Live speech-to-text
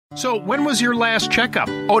So, when was your last checkup?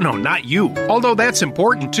 Oh, no, not you. Although that's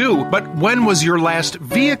important too, but when was your last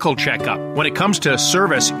vehicle checkup? When it comes to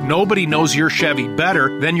service, nobody knows your Chevy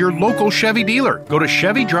better than your local Chevy dealer. Go to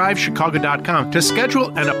ChevyDriveChicago.com to schedule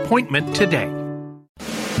an appointment today.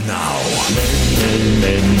 Now,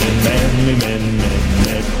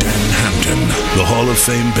 Dan Hampton, the Hall of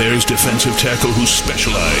Fame Bears defensive tackle who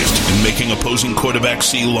specialized in making opposing quarterbacks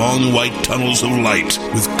see long white tunnels of light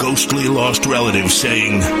with ghostly lost relatives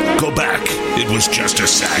saying, "Go back, it was just a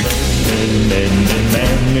sack."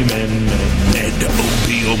 Ed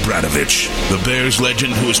O.B. O'Bradovich, the Bears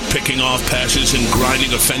legend who is picking off passes and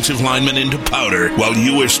grinding offensive linemen into powder while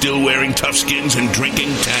you are still wearing tough skins and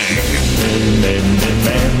drinking Tang.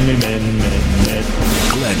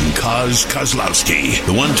 Glenn Kozlowski,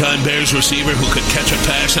 the one-time Bears receiver who could catch a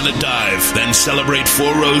pass and a dive, then celebrate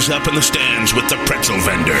 4 rows up in the stands with the pretzel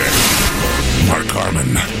vendor. Mark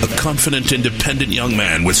Harmon, a confident, independent young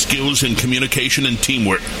man with skills in communication and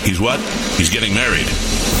teamwork. He's what? He's getting married.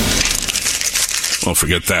 Well,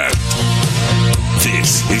 forget that.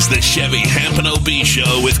 This is the Chevy Hampton OB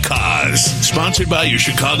Show with Kaz, sponsored by your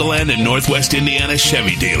Chicagoland and Northwest Indiana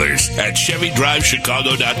Chevy dealers at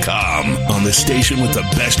ChevyDriveChicago.com on the station with the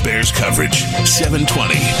best Bears coverage,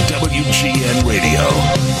 720 WGN Radio.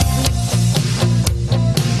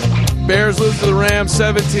 Bears lose to the Rams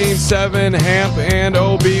 17-7. Hamp and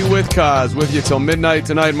OB with Kaz with you till midnight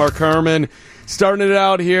tonight. Mark Herman starting it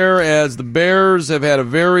out here as the Bears have had a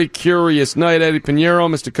very curious night. Eddie Pinheiro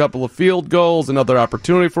missed a couple of field goals, another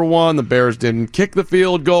opportunity for one. The Bears didn't kick the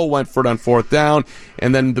field goal, went for it on 4th down.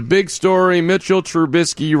 And then the big story, Mitchell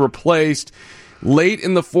Trubisky replaced late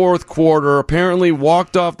in the 4th quarter, apparently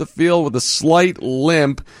walked off the field with a slight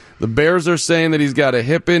limp. The Bears are saying that he's got a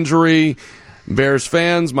hip injury. Bears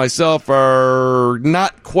fans, myself, are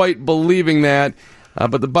not quite believing that.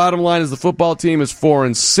 But the bottom line is the football team is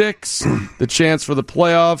 4-6. The chance for the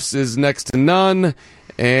playoffs is next to none.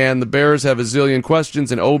 And the Bears have a zillion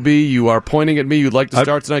questions. And, OB, you are pointing at me. You'd like to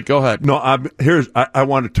start tonight? Go ahead. No, I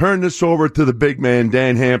want to turn this over to the big man,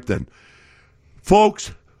 Dan Hampton.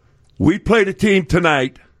 Folks, we played a team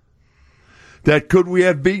tonight that could we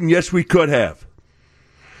have beaten? Yes, we could have.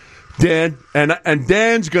 Dan, and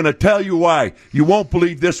Dan's going to tell you why. You won't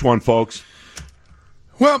believe this one, folks.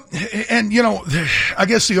 Well, and, I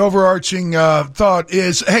guess the overarching thought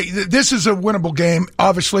is, hey, this is a winnable game,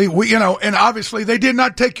 obviously. And obviously they did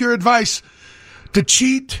not take your advice to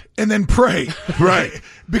cheat and then pray. Right.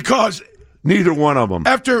 Because neither one of them.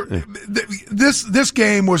 After this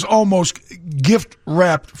game was almost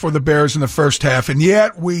gift-wrapped for the Bears in the first half, and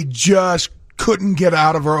yet we just couldn't get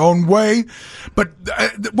out of our own way. But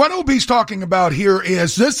what OB's talking about here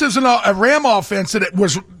is this isn't a Ram offense that it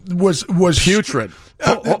was putrid.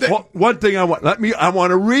 One thing I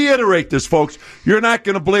want to reiterate this, folks. You're not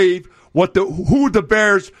going to believe who the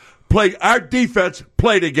Bears play. Our defense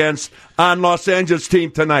played against on Los Angeles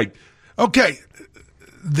team tonight. Okay,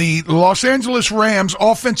 the Los Angeles Rams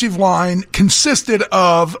offensive line consisted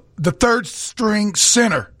of the third-string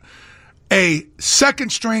center, a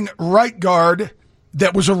second-string right guard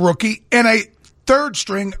that was a rookie, and a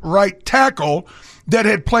third-string right tackle that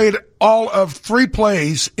had played all of 3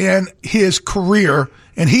 plays in his career,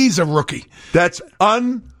 and he's a rookie. That's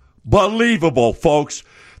unbelievable, folks.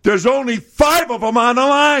 There's only 5 of them on the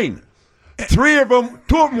line. 2 of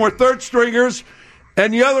them were third stringers,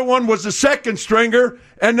 and the other one was a second stringer,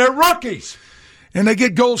 and they're rookies. And they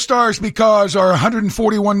get gold stars because our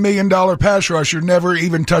 $141 million pass rusher never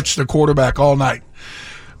even touched the quarterback all night.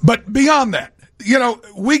 But beyond that,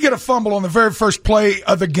 we get a fumble on the very first play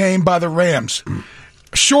of the game by the Rams.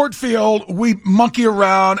 Short field, we monkey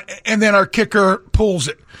around, and then our kicker pulls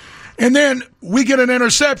it. And then we get an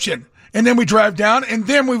interception, and then we drive down, and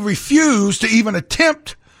then we refuse to even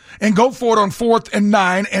attempt and go for it on 4th and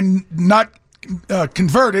 9 and not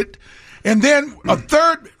convert it. And then a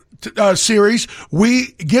third series, we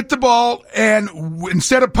get the ball, and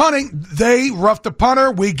instead of punting, they rough the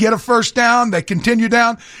punter. We get a first down. They continue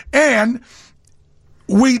down, and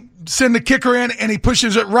we send the kicker in, and he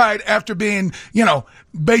pushes it right after being,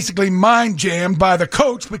 basically mind jammed by the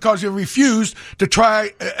coach because he refused to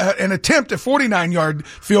try and attempt a 49-yard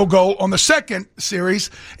field goal on the second series.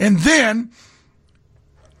 And then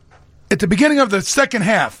at the beginning of the second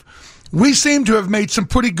half, we seem to have made some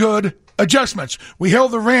pretty good adjustments. We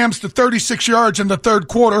held the Rams to 36 yards in the third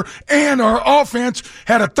quarter, and our offense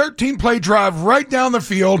had a 13-play drive right down the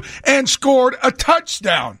field and scored a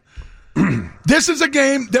touchdown. This is a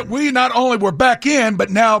game that we not only were back in,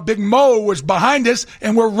 but now Big Mo was behind us,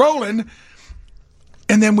 and we're rolling.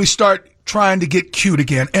 And then we start trying to get cute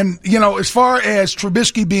again. And, as far as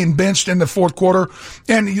Trubisky being benched in the fourth quarter,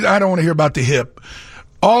 and I don't want to hear about the hip.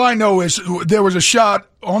 All I know is there was a shot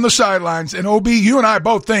on the sidelines, and OB, you and I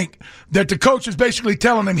both think that the coach is basically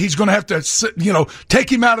telling him he's going to have to, take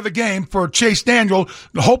him out of the game for Chase Daniel,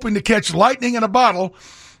 hoping to catch lightning in a bottle,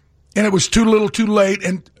 and it was too little too late,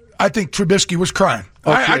 and I think Trubisky was crying.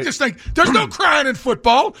 Okay. I just think there's no crying in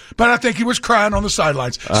football, but I think he was crying on the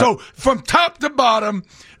sidelines. So from top to bottom,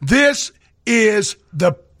 this is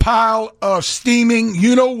the pile of steaming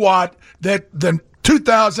you-know-what that the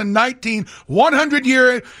 2019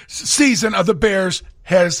 100-year season of the Bears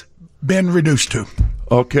has been reduced to.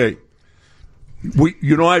 Okay.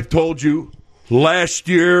 I've told you last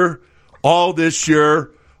year, all this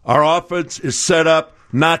year, our offense is set up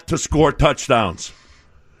not to score touchdowns.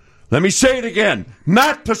 Let me say it again,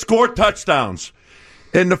 not to score touchdowns.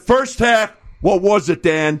 In the first half, what was it,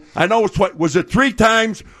 Dan? I know was it 3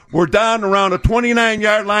 times? We're down around the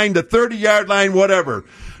 29-yard line, the 30-yard line, whatever.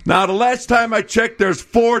 Now, the last time I checked, there's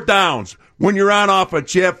 4 downs. When you're on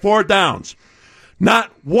offense, you have 4 downs.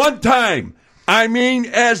 Not one time, I mean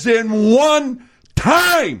as in one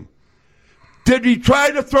time, did he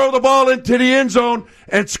try to throw the ball into the end zone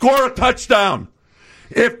and score a touchdown.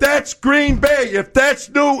 If that's Green Bay, if that's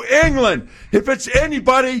New England, if it's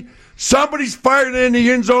anybody, somebody's fired in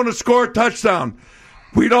the end zone to score a touchdown.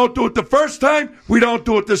 We don't do it the first time. We don't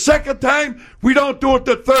do it the second time. We don't do it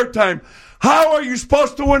the third time. How are you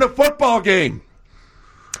supposed to win a football game?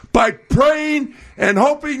 By praying and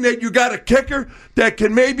hoping that you got a kicker that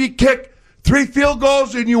can maybe kick 3 field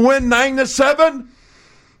goals and you win 9-7?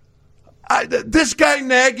 This guy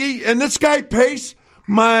Nagy and this guy Pace,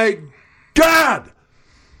 my God.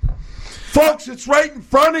 Folks, it's right in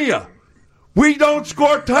front of you. We don't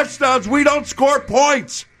score touchdowns. We don't score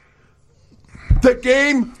points. The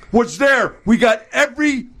game was there. We got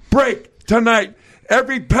every break tonight.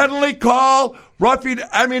 Every penalty call, roughing.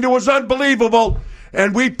 I mean, it was unbelievable.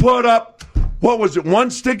 And we put up, what was it,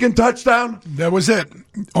 1 stinking touchdown? That was it.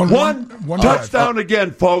 On one touchdown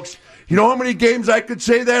again, folks. You know how many games I could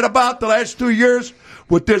say that about the last 2 years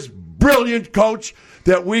with this brilliant coach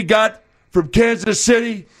that we got from Kansas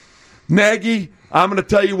City? Nagy, I'm going to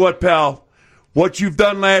tell you what, pal. What you've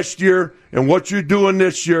done last year and what you're doing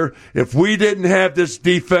this year, if we didn't have this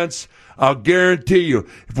defense, I'll guarantee you,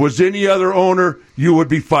 if it was any other owner, you would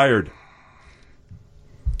be fired.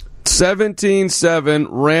 17-7,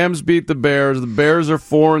 Rams beat the Bears. The Bears are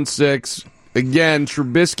 4-6. Again,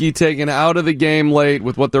 Trubisky taken out of the game late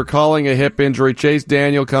with what they're calling a hip injury. Chase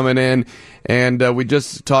Daniel coming in, and we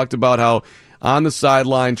just talked about how on the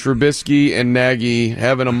sideline, Trubisky and Nagy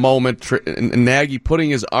having a moment, and Nagy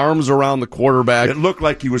putting his arms around the quarterback. It looked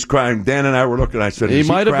like he was crying. Dan and I were looking. I said, he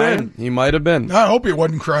might have been. He might have been. I hope he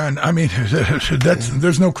wasn't crying. I mean,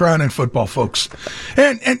 there's no crying in football, folks.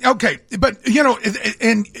 And okay, but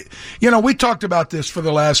we talked about this for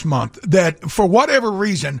the last month, that for whatever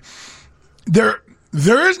reason, there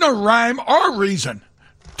is no rhyme or reason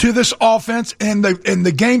to this offense and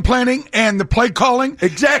the game planning and the play calling.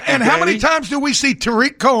 Exactly. And how many times do we see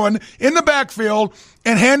Tariq Cohen in the backfield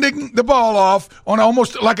and handing the ball off on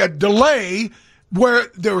almost like a delay where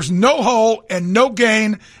there was no hole and no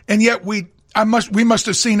gain, and yet we must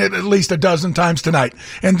have seen it at least a dozen times tonight.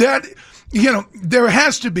 And that, there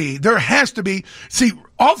has to be. See,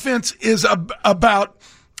 offense is about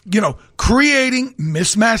creating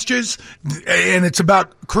mismatches, and it's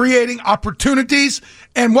about creating opportunities.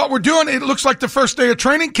 And what we're doing, it looks like the first day of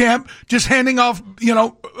training camp, just handing off,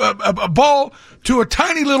 a ball to a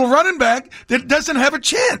tiny little running back that doesn't have a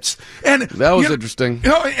chance. And that was interesting.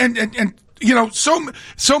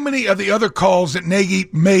 So many of the other calls that Nagy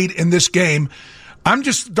made in this game, I'm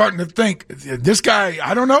just starting to think, this guy,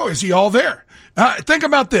 I don't know, is he all there? Think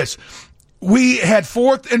about this. We had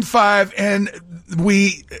 4th and 5, and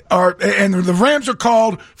the Rams are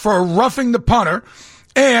called for roughing the punter.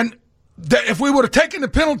 And if we would have taken the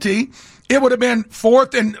penalty, it would have been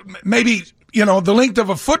 4th and maybe, the length of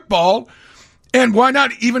a football. And why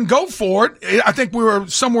not even go for it? I think we were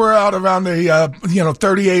somewhere out around the,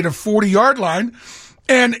 38 or 40 yard line.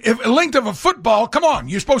 And if a length of a football, come on,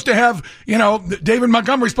 you're supposed to have, David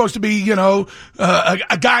Montgomery's supposed to be, a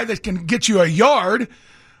guy that can get you a yard.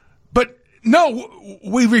 But no,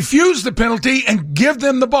 we refuse the penalty and give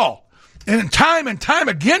them the ball. And time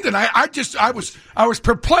again tonight, I was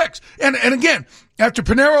perplexed. And again, after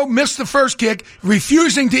Pinheiro missed the first kick,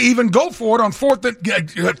 refusing to even go for it on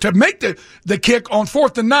to make the kick on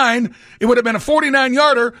 4th and 9, it would have been a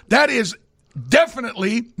 49-yarder. That is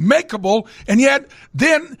definitely makeable. And yet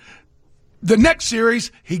then the next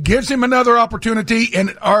series, he gives him another opportunity,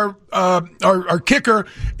 and our kicker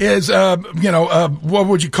is, what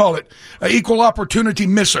would you call it? An equal opportunity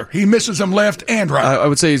misser. He misses him left and right. I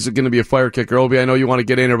would say he's going to be a fire kicker. Obi, I know you want to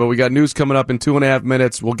get in here, but we got news coming up in 2.5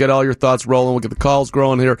 minutes. We'll get all your thoughts rolling. We'll get the calls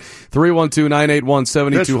growing here.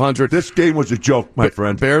 312-981-7200. This game was a joke, my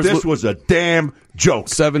friend. Bears this was a damn joke.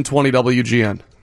 720 WGN.